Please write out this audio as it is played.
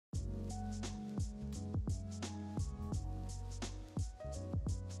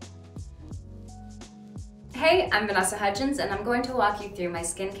Hey, I'm Vanessa Hudgens and I'm going to walk you through my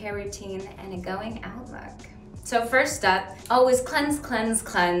skincare routine and a going out look. So first up, always cleanse, cleanse,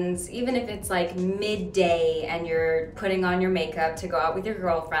 cleanse. Even if it's like midday and you're putting on your makeup to go out with your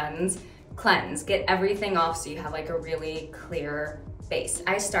girlfriends, cleanse. Get everything off so you have like a really clear base.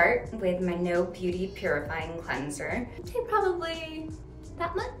 I start with my No Beauty Purifying Cleanser. Take probably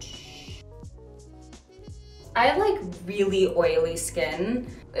that much. I have like really oily skin.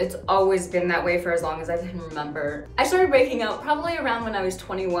 It's always been that way for as long as I can remember. I started breaking out probably around when I was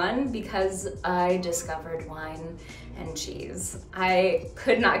 21 because I discovered wine and cheese. I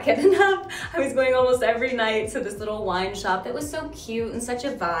could not get enough. I was going almost every night to this little wine shop that was so cute and such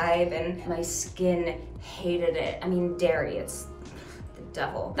a vibe, and my skin hated it. I mean, dairy, it's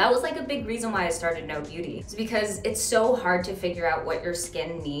devil. That was like a big reason why I started No Beauty. It's because it's so hard to figure out what your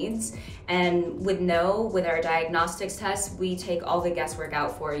skin needs. And with our diagnostics test, we take all the guesswork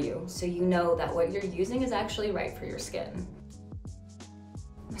out for you. So you know that what you're using is actually right for your skin.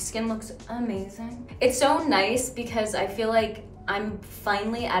 My skin looks amazing. It's so nice because I feel like I'm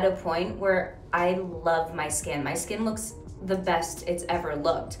finally at a point where I love my skin. My skin looks the best it's ever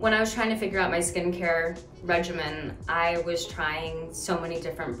looked. When I was trying to figure out my skincare regimen, I was trying so many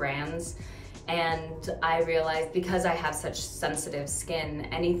different brands, and I realized because I have such sensitive skin,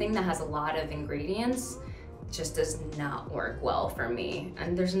 anything that has a lot of ingredients just does not work well for me.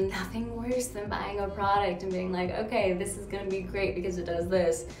 And there's nothing worse than buying a product and being like, okay, this is gonna be great because it does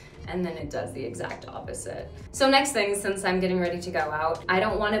this, and then it does the exact opposite. So next thing, since I'm getting ready to go out, I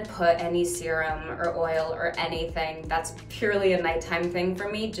don't want to put any serum or oil or anything. That's purely a nighttime thing for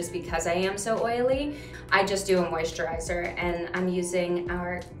me just because I am so oily. I just do a moisturizer, and I'm using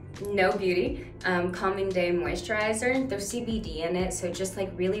our No Beauty Calming Day Moisturizer. There's CBD in it, so it just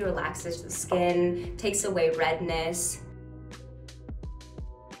like really relaxes the skin, takes away redness.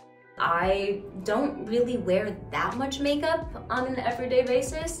 I don't really wear that much makeup on an everyday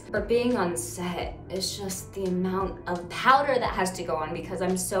basis, but being on set is just the amount of powder that has to go on because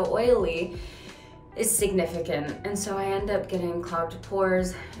I'm so oily is significant. And so I end up getting clogged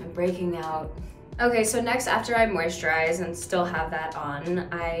pores and breaking out. Okay, so next, after I moisturize and still have that on,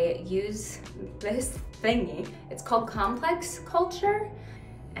 I use this thingy. It's called Complex Culture,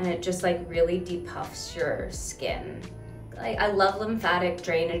 and it just like really depuffs your skin. I love lymphatic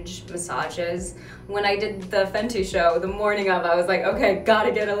drainage massages. When I did the Fenty show, the morning of, I was like, okay,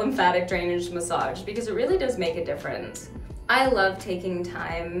 gotta get a lymphatic drainage massage because it really does make a difference. I love taking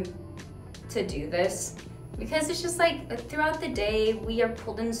time to do this because it's just like throughout the day, we are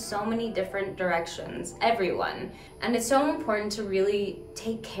pulled in so many different directions, everyone. And it's so important to really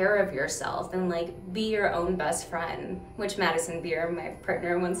take care of yourself and like be your own best friend, which Madison Beer, my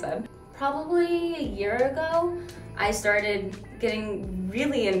partner, once said. Probably a year ago, I started getting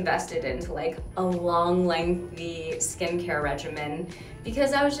really invested into like a long, lengthy skincare regimen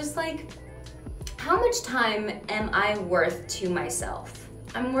because I was just like, how much time am I worth to myself?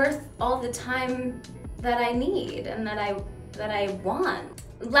 I'm worth all the time that I need and that I want.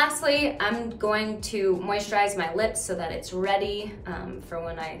 Lastly, I'm going to moisturize my lips so that it's ready for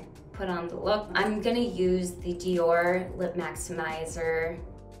when I put on the look. I'm gonna use the Dior Lip Maximizer.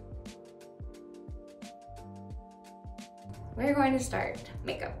 We're going to start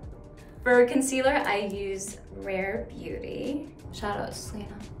makeup. For concealer, I use Rare Beauty. Shout out to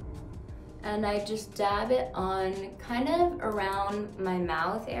Selena. And I just dab it on kind of around my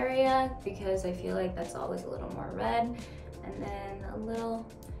mouth area because I feel like that's always a little more red. And then a little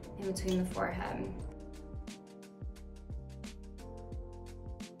in between the forehead.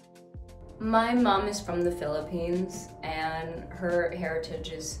 My mom is from the Philippines and her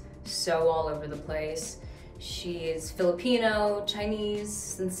heritage is so all over the place. She is Filipino,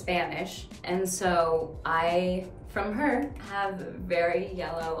 Chinese, and Spanish. And so I, from her, have very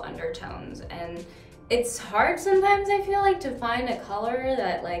yellow undertones. And it's hard sometimes, I feel like, to find a color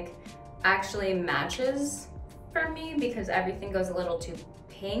that like actually matches for me because everything goes a little too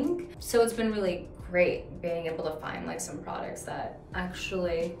pink. So it's been really great being able to find like some products that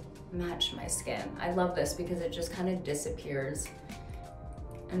actually match my skin. I love this because it just kind of disappears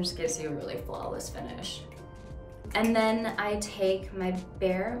and just gives you a really flawless finish. And then I take my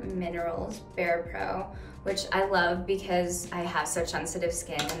Bare Minerals Bare Pro, which I love because I have such sensitive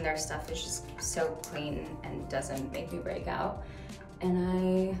skin and their stuff is just so clean and doesn't make me break out.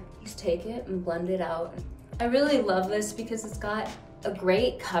 And I just take it and blend it out. I really love this because it's got a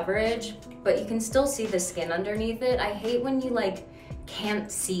great coverage, but you can still see the skin underneath it. I hate when you like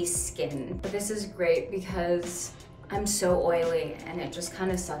can't see skin, but this is great because I'm so oily and it just kind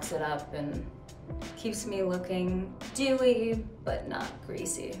of sucks it up and keeps me looking dewy but not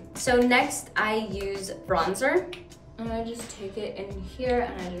greasy. So next I use bronzer, and I just take it in here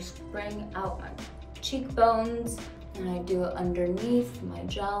and I just bring out my cheekbones and I do it underneath my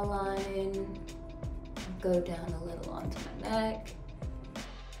jawline, go down a little onto my neck.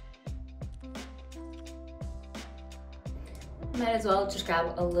 Might as well just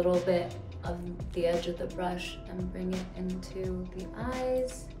grab a little bit of the edge of the brush and bring it into the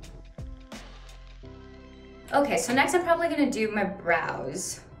eyes. Okay, so next I'm probably gonna do my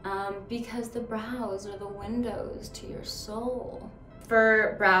brows because the brows are the windows to your soul.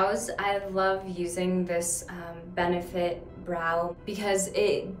 For brows, I love using this Benefit brow because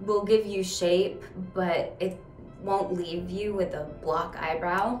it will give you shape, but it won't leave you with a block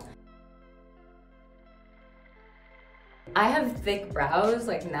eyebrow. I have thick brows,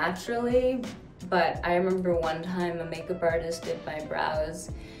 like naturally, but I remember one time a makeup artist did my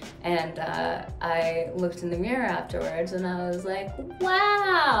brows and I looked in the mirror afterwards and I was like,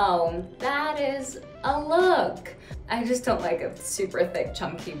 wow, that is a look. I just don't like a super thick,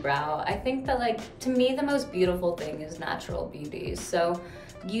 chunky brow. I think that, like, to me, the most beautiful thing is natural beauty. So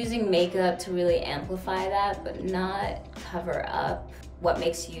using makeup to really amplify that, but not cover up what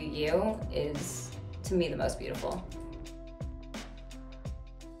makes you you, is, to me, the most beautiful.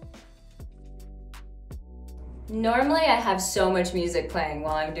 Normally I have so much music playing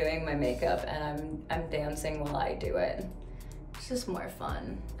while I'm doing my makeup and I'm dancing while I do it. It's just more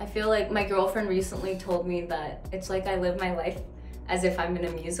fun. I feel like my girlfriend recently told me that it's like I live my life as if I'm in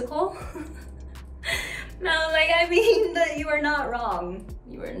a musical. And I was like, I mean, that you are not wrong.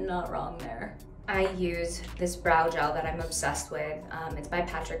 You are not wrong there. I use this brow gel that I'm obsessed with. It's by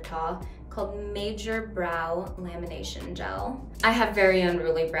Patrick Ta, called Major Brow Lamination Gel. I have very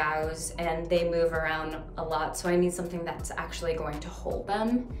unruly brows and they move around a lot, so I need something that's actually going to hold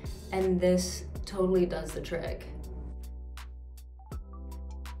them, and this totally does the trick.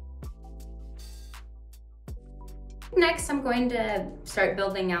 Next, I'm going to start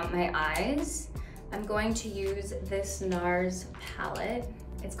building out my eyes. I'm going to use this NARS palette.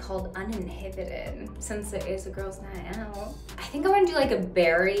 It's called Uninhibited, since it is a girls' night out. I think I want to do like a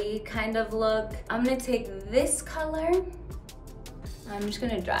berry kind of look. I'm gonna take this color. I'm just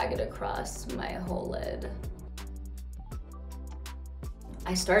gonna drag it across my whole lid.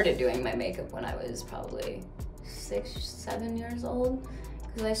 I started doing my makeup when I was probably 6, 7 years old,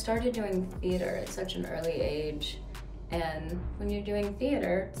 because I started doing theater at such an early age. And when you're doing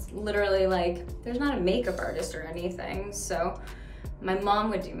theater, it's literally like, there's not a makeup artist or anything, so my mom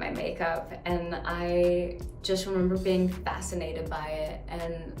would do my makeup, and I just remember being fascinated by it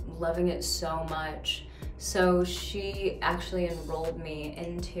and loving it so much. So she actually enrolled me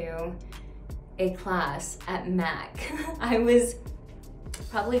into a class at MAC. I was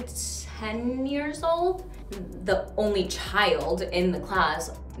probably 10 years old, the only child in the class,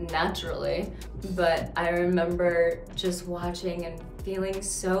 naturally, but I remember just watching and feeling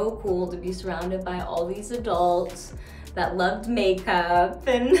so cool to be surrounded by all these adults that loved makeup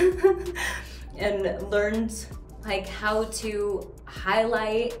and and learned like how to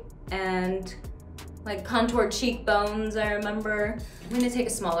highlight and like contour cheekbones. I remember. I'm gonna take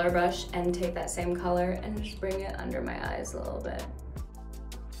a smaller brush and take that same color and just bring it under my eyes a little bit.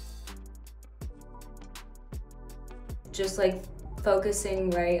 Just like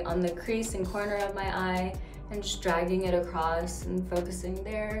focusing right on the crease and corner of my eye and just dragging it across and focusing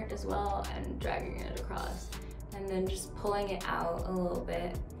there as well and dragging it across. And then just pulling it out a little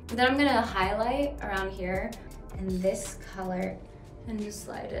bit. And then I'm gonna highlight around here in this color and just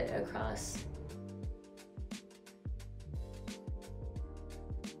slide it across.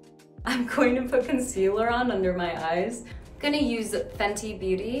 I'm going to put concealer on under my eyes. I'm gonna use Fenty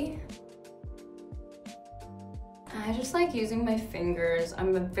Beauty. I just like using my fingers.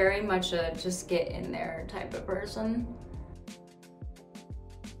 I'm very much a just get in there type of person.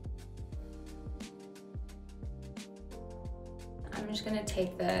 I'm just gonna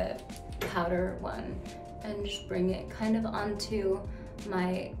take the powder one and just bring it kind of onto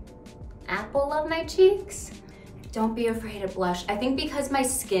my apple of my cheeks. Don't be afraid of blush. I think because my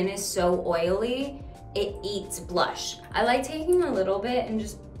skin is so oily, it eats blush. I like taking a little bit and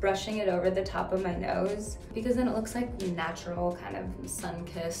just brushing it over the top of my nose because then it looks like natural, kind of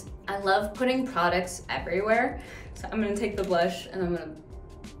sun-kissed. I love putting products everywhere. So I'm gonna take the blush and I'm gonna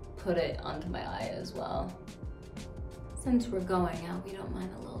put it onto my eye as well. Since we're going out, we don't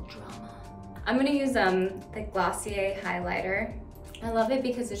mind a little drama. I'm gonna use the Glossier highlighter. I love it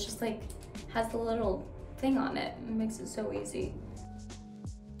because it's just like, has the little thing on it. It makes it so easy.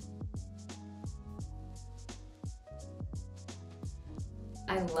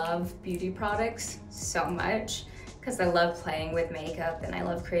 I love beauty products so much because I love playing with makeup and I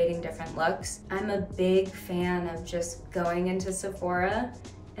love creating different looks. I'm a big fan of just going into Sephora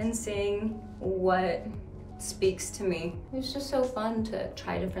and seeing what speaks to me. It's just so fun to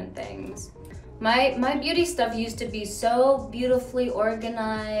try different things. My beauty stuff used to be so beautifully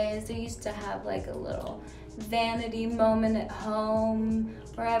organized. I used to have like a little vanity moment at home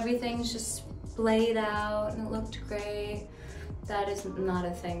where everything's just splayed out and it looked great. That is not a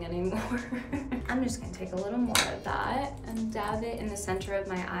thing anymore. I'm just gonna take a little more of that and dab it in the center of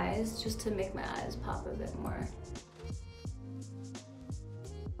my eyes just to make my eyes pop a bit more.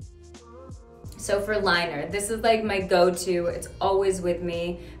 So for liner, this is like my go-to. It's always with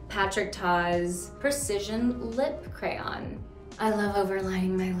me. Patrick Ta's Precision Lip Crayon. I love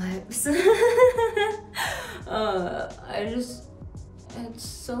overlining my lips. It's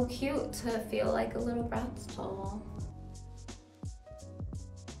so cute to feel like a little Bratz doll.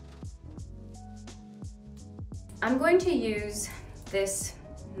 I'm going to use this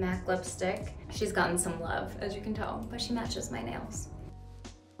MAC lipstick. She's gotten some love, as you can tell, but she matches my nails.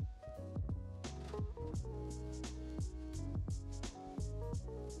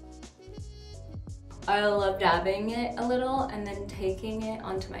 I love dabbing it a little and then taking it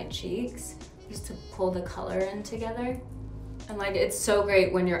onto my cheeks just to pull the color in together. And like, it's so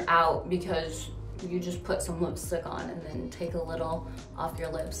great when you're out because you just put some lipstick on and then take a little off your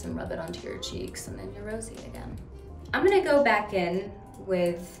lips and rub it onto your cheeks and then you're rosy again. I'm gonna go back in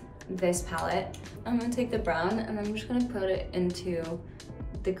with this palette. I'm gonna take the brown and I'm just gonna put it into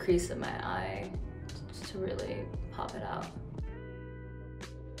the crease of my eye just to really pop it out.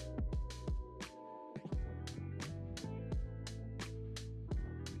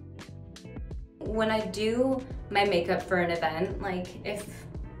 When I do my makeup for an event, like if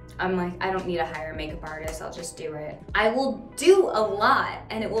I'm like, I don't need to hire a makeup artist, I'll just do it. I will do a lot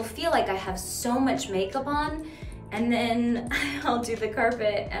and it will feel like I have so much makeup on, and then I'll do the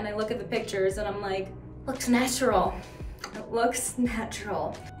carpet and I look at the pictures and I'm like, looks natural. It looks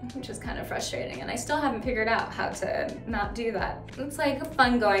natural, which is kind of frustrating. And I still haven't figured out how to not do that. It's like a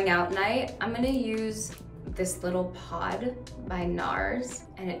fun going out night. I'm gonna use this little pod by NARS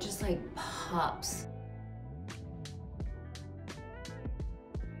and it just like pops.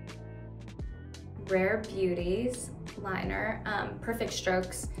 Rare Beauty's liner, Perfect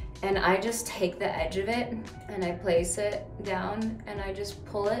Strokes, and I just take the edge of it and I place it down and I just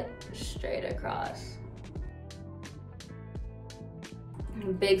pull it straight across. I'm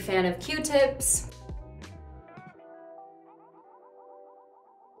a big fan of Q-tips.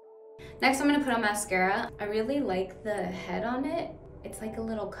 Next, I'm gonna put on mascara. I really like the head on it. It's like a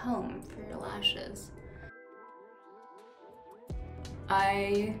little comb for your lashes.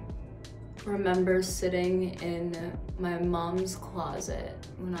 I remember sitting in my mom's closet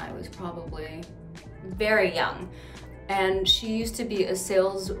when I was probably very young. And she used to be a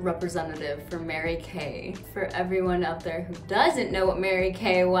sales representative for Mary Kay. For everyone out there who doesn't know what Mary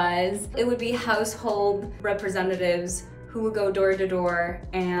Kay was, it would be household representatives who would go door to door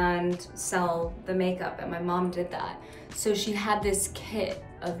and sell the makeup, and my mom did that. So she had this kit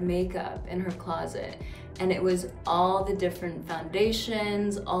of makeup in her closet, and it was all the different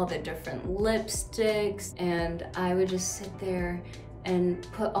foundations, all the different lipsticks, and I would just sit there and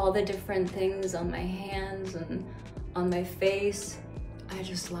put all the different things on my hands and on my face. I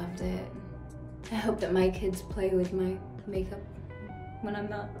just loved it. I hope that my kids play with my makeup when I'm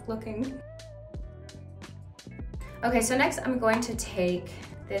not looking. Okay, so next I'm going to take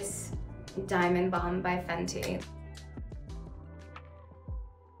this Diamond Balm by Fenty.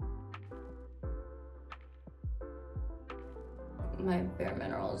 My Bare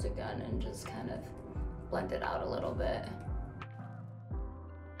Minerals again and just kind of blend it out a little bit.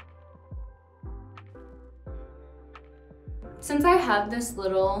 Since I have this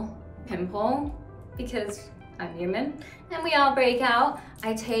little pimple, because I'm human and we all break out,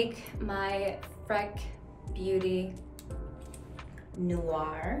 I take my Freck Beauty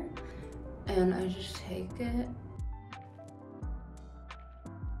Noir and I just take it.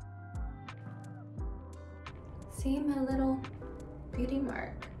 See my little beauty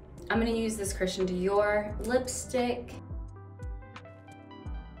mark. I'm gonna use this Christian Dior lipstick.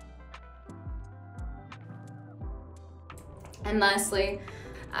 And lastly,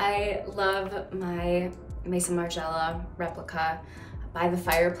 I love my Maison Margiela replica by the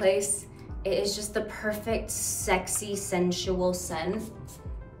fireplace. It is just the perfect, sexy, sensual scent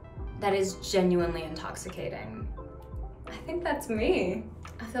that is genuinely intoxicating. I think that's me.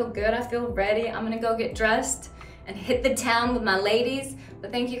 I feel good, I feel ready. I'm gonna go get dressed and hit the town with my ladies.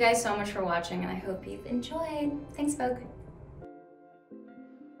 But thank you guys so much for watching and I hope you've enjoyed. Thanks, Vogue.